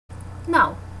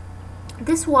Now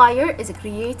this wire is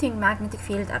creating magnetic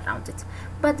field around it,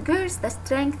 but girls, the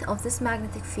strength of this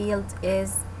magnetic field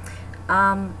is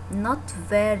not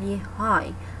very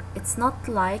high. It's not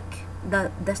like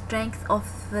the strength of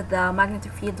the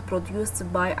magnetic field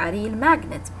produced by a real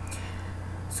magnet.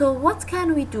 So what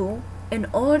can we do in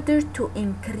order to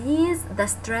increase the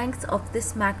strength of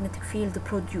this magnetic field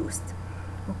produced?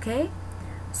 Okay,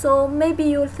 so maybe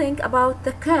you'll think about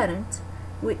the current.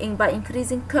 By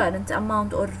increasing current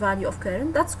amount or value of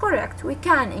current. That's correct, we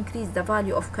can increase the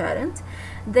value of current,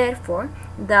 therefore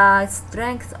the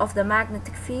strength of the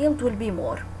magnetic field will be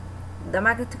more, the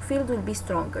magnetic field will be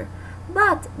stronger.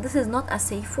 But this is not a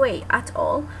safe way at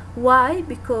all. Why?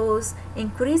 Because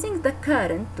increasing the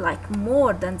current like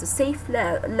more than the safe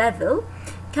level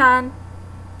can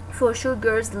for sure,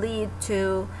 girls, lead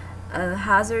to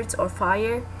hazards or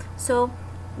fire. So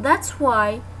that's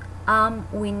why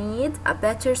we need a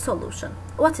better solution.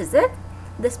 What is it?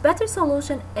 This better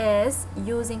solution is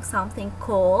using something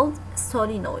called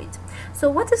solenoid. So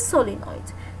what is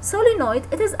solenoid?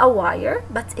 Solenoid, it is a wire,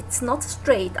 but it's not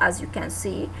straight, as you can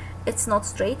see. It's not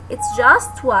straight. It's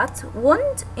just what?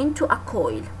 Wound into a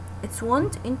coil. It's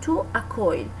wound into a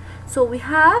coil. So we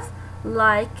have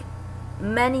like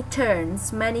many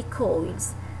turns, many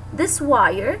coils. This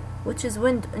wire, which is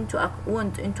wound into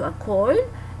a coil,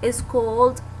 is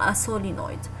called a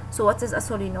solenoid. So what is a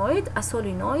solenoid? A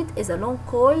solenoid is a long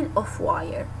coil of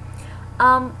wire.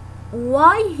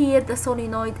 Why here the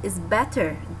solenoid is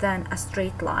better than a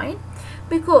straight line?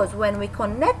 Because when we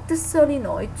connect the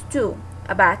solenoid to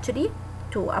a battery,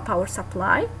 to a power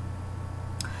supply,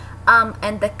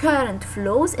 and the current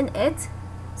flows in it,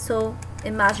 so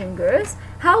imagine, girls,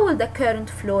 how will the current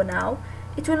flow now?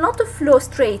 It will not flow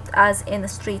straight as in a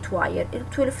straight wire.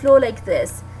 It will flow like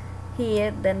this,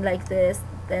 here, then like this,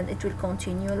 then it will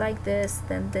continue like this,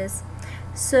 then this.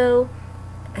 So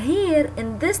here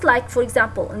in this, like for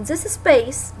example in this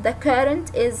space, the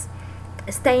current is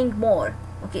staying more.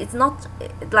 Okay, it's not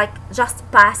like just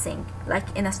passing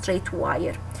like in a straight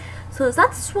wire. So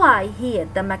that's why here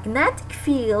the magnetic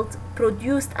field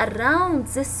produced around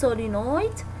this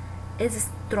solenoid is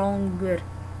stronger.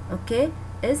 Okay,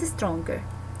 is stronger.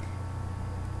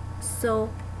 So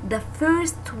the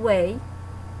first way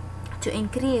to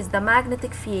increase the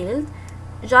magnetic field,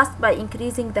 just by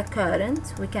increasing the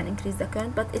current, we can increase the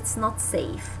current, but it's not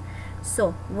safe.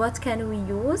 So what can we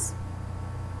use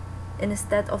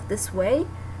instead of this way?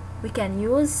 We can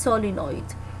use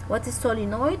solenoid. What is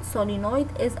solenoid?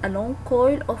 Solenoid is a long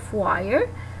coil of wire.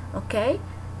 Okay,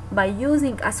 by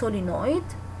using a solenoid,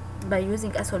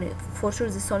 for sure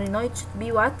the solenoid should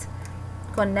be what?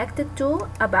 Connected to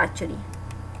a battery.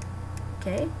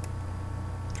 Okay,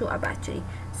 to a battery.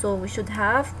 So we should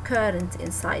have current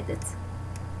inside it,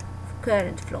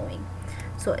 current flowing.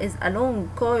 So it's a long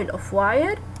coil of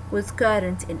wire with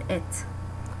current in it,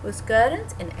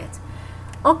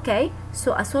 Okay,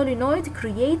 so a solenoid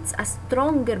creates a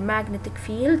stronger magnetic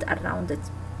field around it.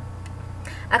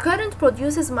 A current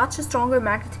produces much stronger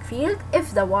magnetic field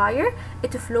if the wire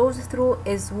it flows through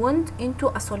is wound into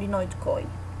a solenoid coil.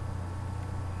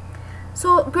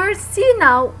 So girls, see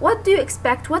now, what do you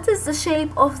expect? What is the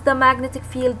shape of the magnetic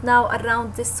field now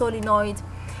around this solenoid?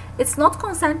 It's not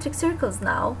concentric circles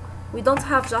now. We don't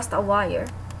have just a wire,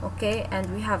 okay,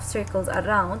 and we have circles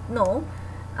around. No,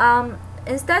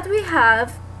 instead we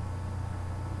have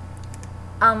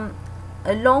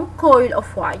a long coil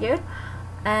of wire,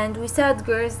 and we said,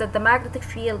 girls, that the magnetic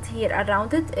field here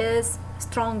around it is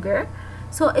stronger.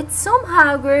 So it's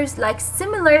somehow, girls, like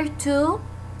similar to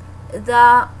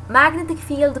the magnetic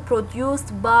field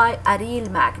produced by a real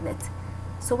magnet.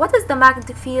 So what is the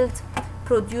magnetic field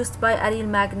produced by a real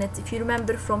magnet? If you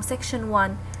remember from section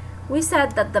 1, we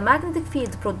said that the magnetic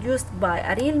field produced by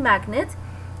a real magnet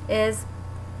is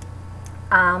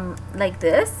like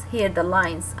this. Here the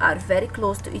lines are very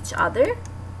close to each other.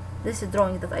 This is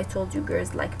drawing that I told you,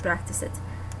 girls, like practice it.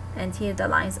 And here the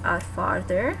lines are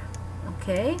farther,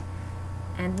 okay,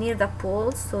 and near the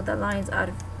poles, so the lines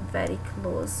are very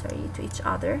close to each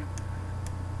other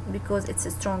because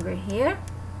it's stronger here.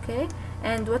 Okay,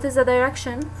 and what is the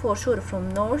direction? For sure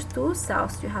from north to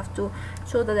south. You have to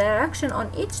show the direction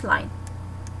on each line.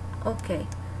 Okay,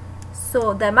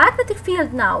 so the magnetic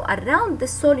field now around the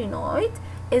solenoid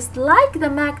is like the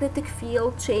magnetic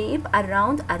field shape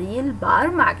around a real bar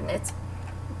magnet.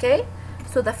 Okay,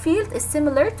 so the field is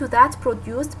similar to that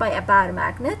produced by a bar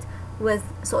magnet,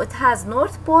 so it has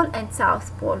north pole and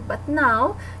south pole, but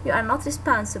now you are not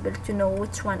responsible to know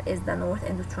which one is the north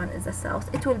and which one is the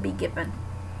south. It will be given.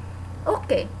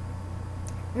 Okay,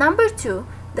 number 2,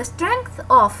 the strength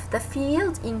of the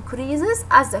field increases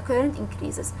as the current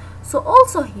increases. So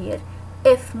also here,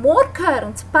 if more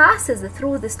current passes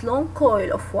through this long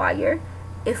coil of wire,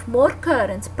 if more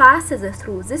current passes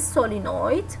through this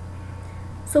solenoid,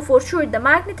 so for sure the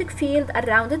magnetic field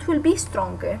around it will be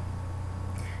stronger.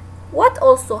 What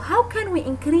also, how can we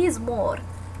increase more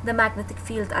the magnetic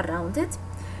field around it?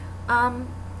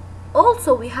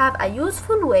 Also we have a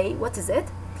useful way. What is it?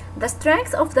 The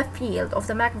strength of the field, of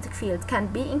the magnetic field, can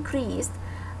be increased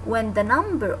when the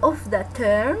number of the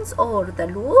turns or the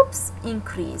loops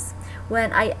increase.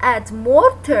 When I add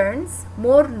more turns,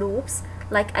 more loops,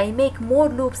 like I make more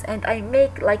loops and I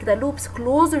make like the loops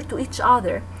closer to each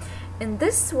other, in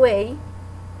this way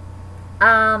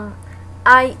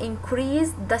I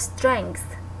increase the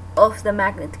strength of the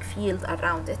magnetic field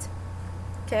around it.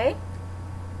 Okay,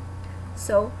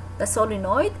 so the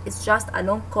solenoid is just a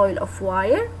long coil of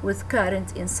wire with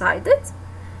current inside it.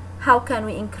 How can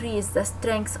we increase the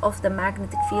strength of the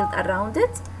magnetic field around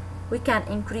it? We can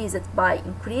increase it by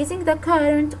increasing the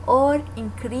current or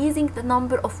increasing the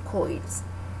number of coils.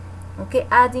 Okay,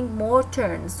 adding more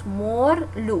turns, more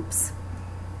loops.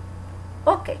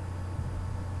 Okay,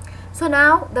 so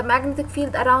now the magnetic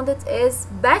field around it is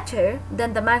better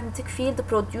than the magnetic field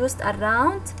produced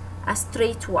around a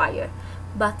straight wire.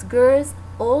 But girls,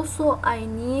 also I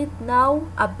need now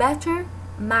a better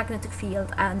magnetic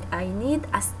field, and I need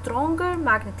a stronger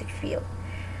magnetic field.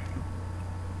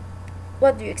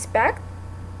 What do you expect?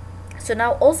 So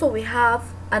now also we have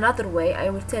another way. I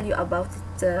will tell you about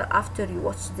it after you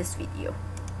watch this video.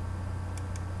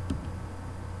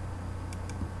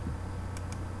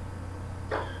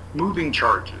 Moving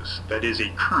charges, that is a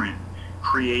current,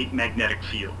 create magnetic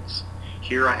fields.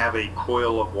 Here I have a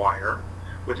coil of wire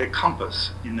with a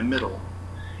compass in the middle,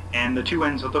 and the two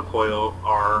ends of the coil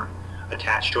are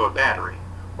attached to a battery,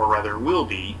 or rather will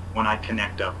be when I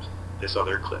connect up this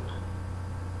other clip.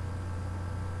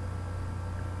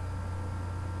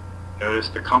 Notice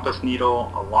the compass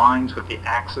needle aligns with the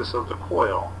axis of the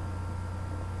coil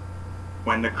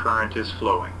when the current is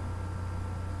flowing.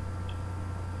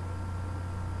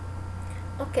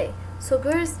 Okay, so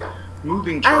girls,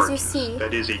 moving charges, as you see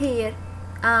that is here,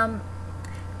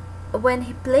 when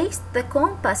he placed the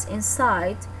compass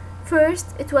inside,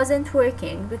 first it wasn't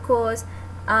working because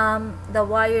the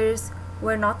wires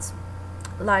were not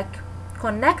like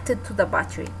connected to the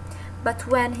battery. But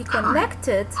when he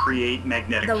connected create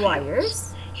magnetic the fields.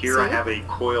 Wires, here I have a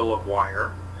coil of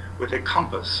wire with a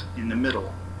compass in the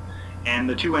middle, and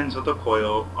the two ends of the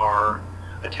coil are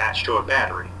attached to a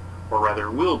battery, or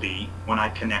rather will be when I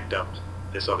connect up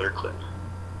this other clip.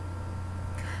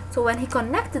 So when he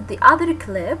connected the other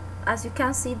clip, as you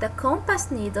can see, the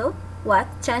compass needle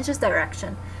changes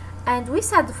direction. And we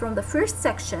said from the first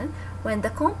section, when the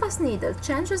compass needle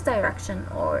changes direction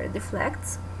or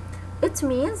deflects, it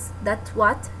means that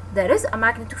there is a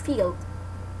magnetic field.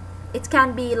 It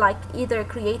can be like either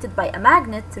created by a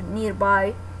magnet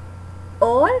nearby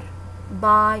or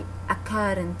by a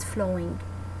current flowing.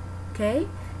 Okay,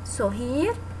 so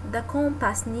here the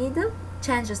compass needle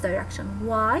changes direction.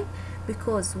 Why?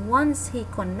 Because once he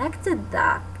connected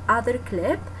the other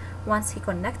clip, once he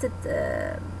connected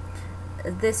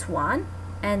this one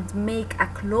and make a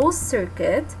closed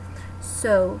circuit,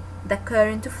 so the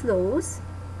current flows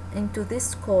into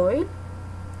this coil.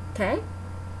 Okay,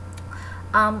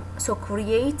 so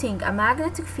creating a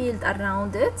magnetic field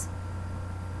around it,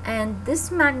 and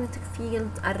this magnetic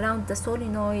field around the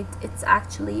solenoid, it's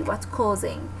actually what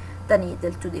causing the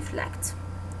needle to deflect.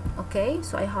 Okay,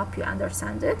 so I hope you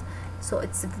understand it. So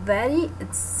it's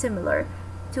similar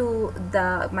to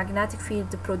the magnetic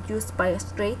field produced by a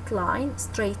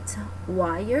straight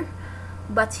wire,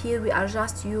 but here we are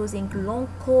just using long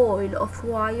coil of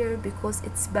wire because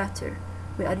it's better.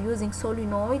 We are using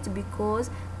solenoid because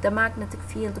the magnetic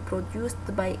field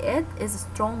produced by it is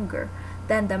stronger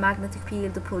than the magnetic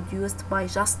field produced by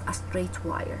just a straight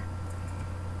wire.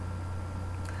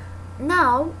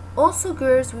 Now also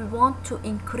girls, we want to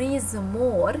increase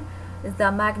more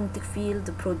the magnetic field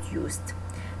produced,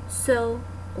 so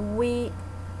we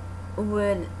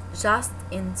will just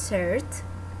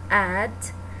add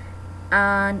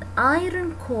an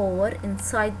iron core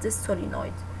inside this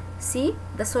solenoid. See,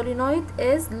 the solenoid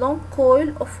is long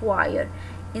coil of wire,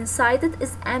 inside it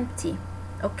is empty.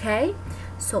 Okay,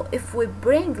 so if we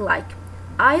bring like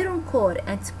iron core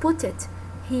and put it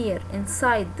here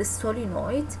inside this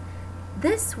solenoid,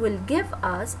 this will give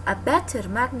us a better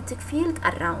magnetic field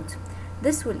around.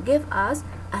 This will give us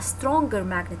a stronger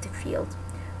magnetic field.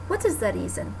 What is the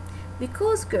reason?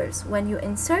 Because girls, when you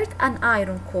insert an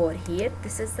iron core here,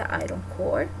 this is the iron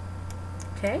core,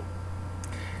 okay,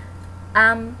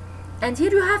 And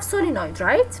here you have solenoid,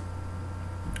 right?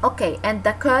 Okay, and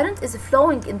the current is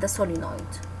flowing in the solenoid.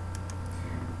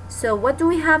 So what do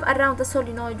we have around the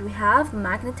solenoid? We have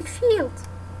magnetic field.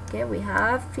 Okay, we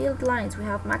have field lines, we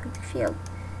have magnetic field.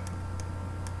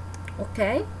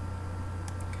 Okay,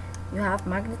 you have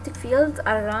magnetic field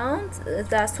around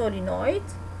the solenoid.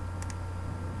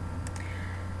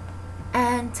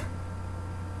 And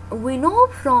we know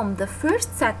from the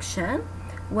first section,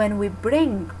 when we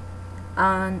bring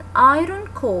an iron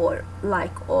core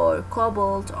like or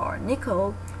cobalt or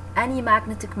nickel, any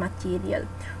magnetic material,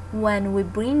 when we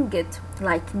bring it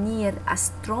like near a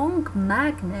strong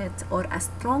magnet or a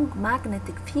strong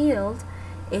magnetic field,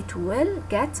 it will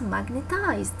get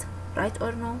magnetized, right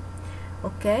or no?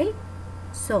 Okay,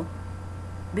 so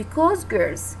because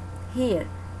girls, here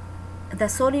the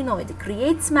solenoid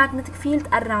creates magnetic field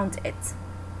around it.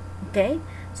 Okay,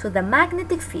 so the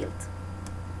magnetic field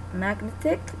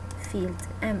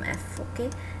MF, okay,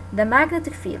 the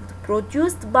magnetic field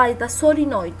produced by the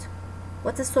solenoid.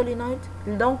 What is solenoid?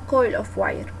 Long coil of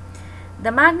wire.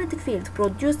 The magnetic field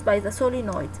produced by the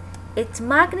solenoid, it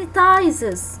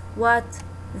magnetizes what?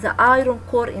 The iron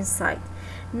core inside.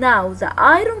 Now the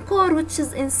iron core which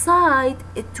is inside,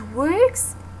 it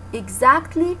works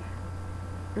exactly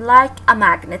like a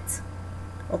magnet.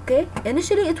 Okay,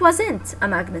 initially it wasn't a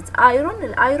magnet.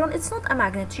 Iron, it's not a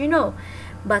magnet, you know.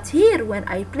 But here, when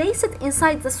I place it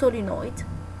inside the solenoid,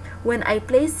 which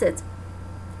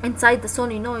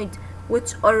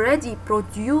already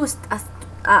produced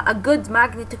a good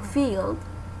magnetic field,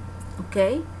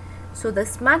 okay, so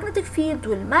this magnetic field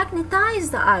will magnetize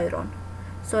the iron.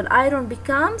 So the iron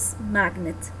becomes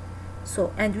magnet.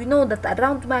 So, and we know that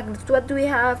around magnet, what do we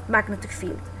have? Magnetic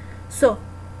field. So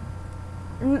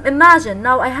imagine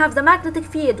now I have the magnetic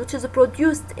field which is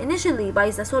produced initially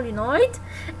by the solenoid,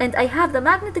 and I have the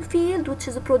magnetic field which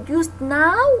is produced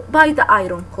now by the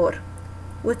iron core,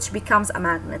 which becomes a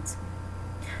magnet.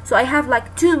 So I have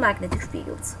like two magnetic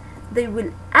fields. They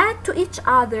will add to each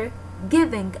other,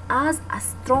 giving us a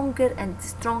stronger and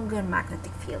stronger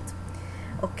magnetic field.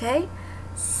 Okay,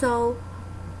 so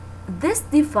this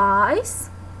device,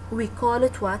 we call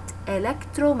it what?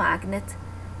 Electromagnet.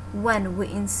 When we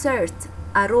insert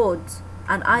a rod,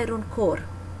 an iron core,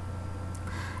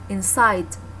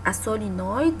 inside a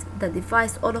solenoid, the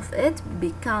device, all of it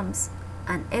becomes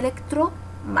an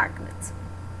electromagnet.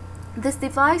 This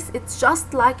device,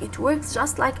 it works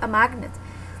just like a magnet,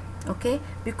 okay,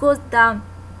 because the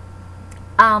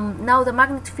now the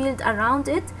magnetic field around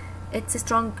it, it's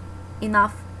strong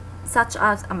enough, such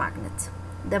as a magnet,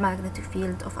 the magnetic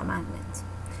field of a magnet.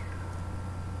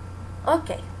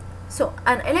 Okay, so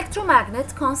an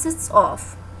electromagnet consists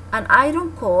of an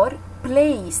iron core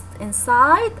placed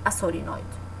inside a solenoid.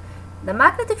 The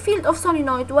magnetic field of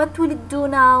solenoid, what will it do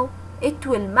now? It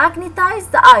will magnetize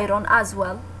the iron as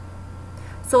well.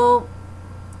 So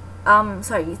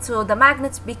so the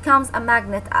magnet becomes a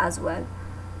magnet as well.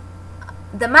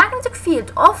 The magnetic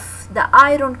field of the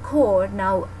iron core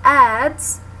now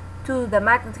adds to the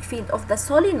magnetic field of the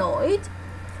solenoid,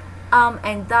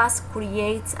 and thus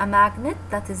creates a magnet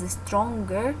that is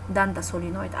stronger than the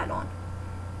solenoid alone.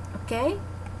 Okay,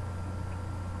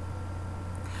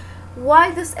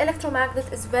 why this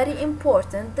electromagnet is very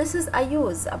important? This is a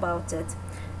use about it.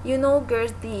 You know,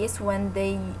 girls, these, when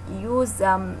they use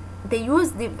the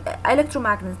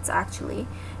electromagnets actually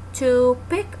to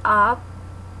pick up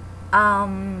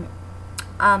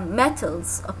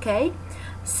metals. Okay,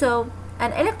 so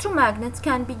an electromagnet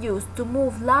can be used to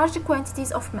move large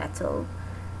quantities of metal.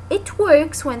 It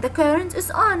works when the current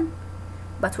is on,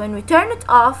 but when we turn it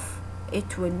off,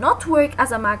 it will not work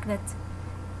as a magnet.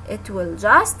 It will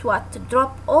just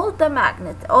drop all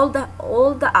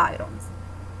the irons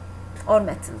or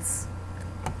metals.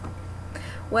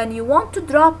 When you want to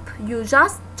drop, you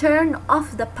just turn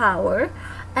off the power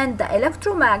and the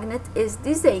electromagnet is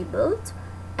disabled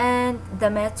and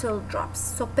the metal drops.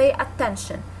 So pay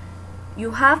attention.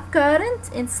 You have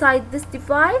current inside this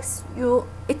device,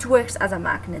 it works as a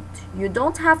magnet. You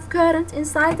don't have current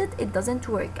inside it, it doesn't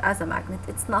work as a magnet.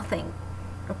 It's nothing.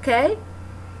 Okay?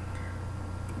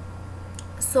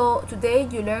 So today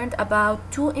you learned about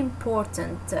two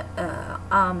important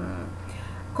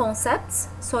concepts,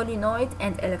 solenoid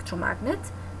and electromagnet.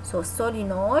 So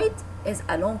solenoid is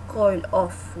a long coil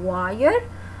of wire.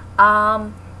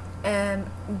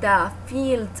 The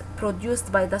field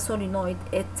produced by the solenoid,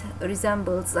 it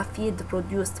resembles the field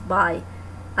produced by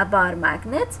a bar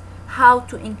magnet. How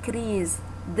to increase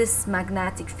this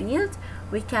magnetic field?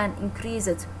 We can increase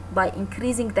it by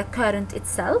increasing the current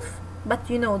itself, but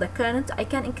you know the current, I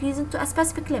can increase it to a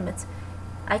specific limit.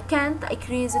 I can't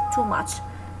increase it too much.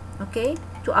 okay,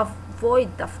 to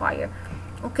avoid the fire.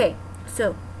 Okay,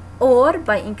 so or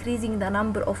by increasing the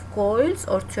number of coils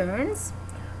or turns,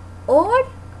 or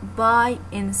by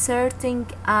inserting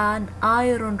an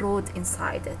iron rod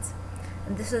inside it.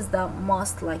 And this is the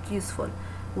most useful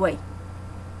way.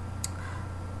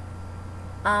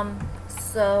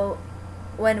 So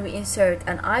when we insert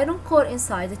an iron core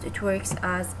inside it, it works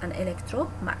as an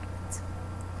electromagnet.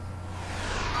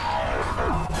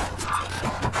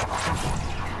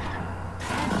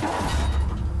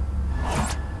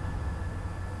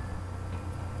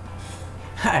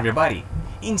 Hi everybody!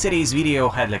 In today's video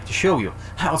I'd like to show you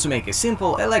how to make a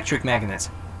simple electric magnet.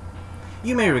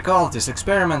 You may recall this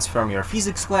experiment from your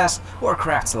physics class or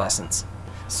crafts lessons.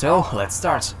 So let's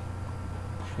start.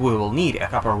 We will need a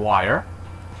copper wire,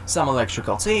 some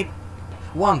electrical tape,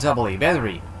 one AA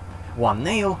battery, one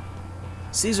nail,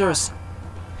 scissors,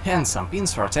 and some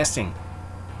pins for testing.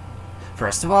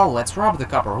 First of all, let's wrap the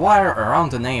copper wire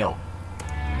around the nail.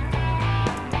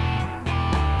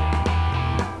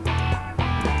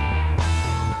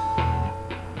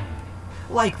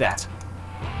 Like that.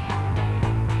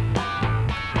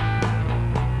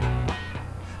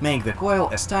 Make the coil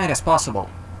as tight as possible.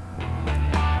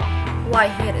 Why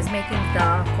here is making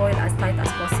the coil as tight as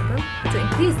possible? To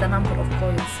increase the number of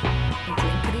coils and to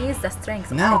increase the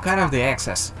strength of Now it. cut off the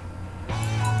excess.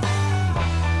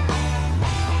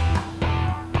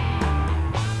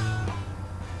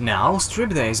 Now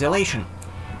strip the isolation.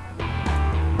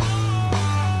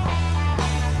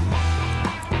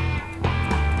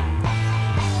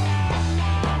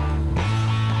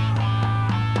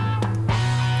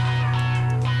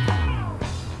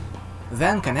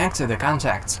 Then connect the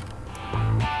contacts.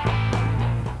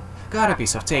 Cut a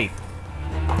piece of tape.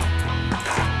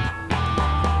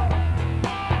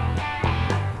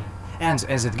 And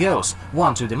as it goes,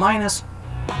 one to the minus,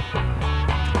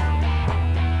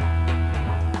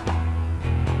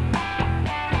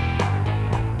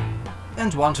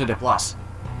 and one to the plus.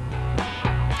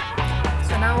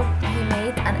 So now he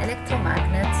made an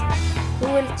electromagnet. We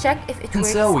will check if it And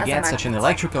works so we as a get such an magnet.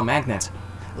 electrical magnet.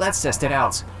 Let's test it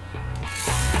out. See?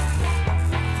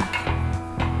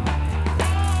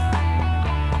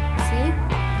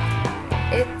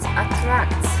 It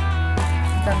attracts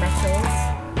the metals.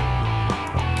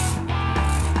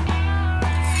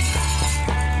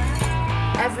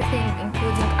 Everything,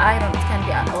 including iron, it can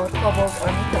be, or cobalt or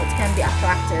nickel, it can be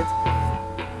attracted.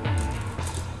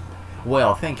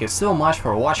 Well, thank you so much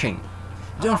for watching.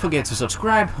 Don't forget to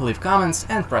subscribe, leave comments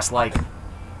and press like.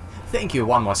 Thank you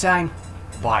one more time.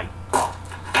 Bye.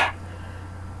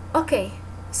 Okay,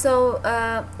 so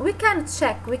we can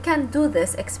check, we can do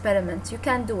this experiment. You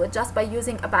can do it just by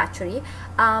using a battery,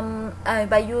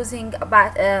 by using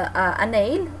a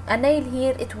nail. A nail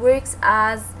here, it works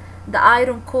as the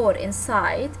iron core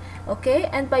inside, okay,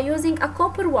 and by using a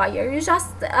copper wire, you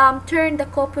just turn the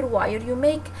copper wire, you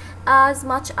make as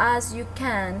much as you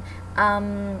can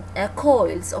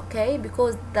coils, okay,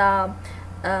 because the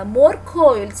more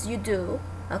coils you do,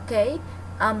 okay,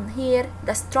 here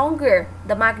the stronger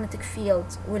the magnetic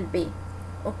field will be,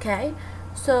 okay.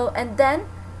 So and then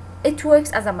it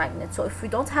works as a magnet. So if we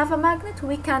don't have a magnet,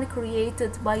 we can create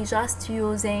it by just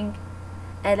using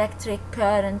electric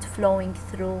current flowing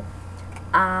through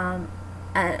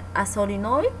a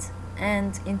solenoid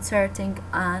and inserting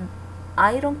an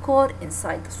iron core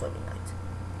inside the solenoid.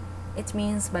 It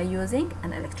means by using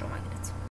an electromagnet.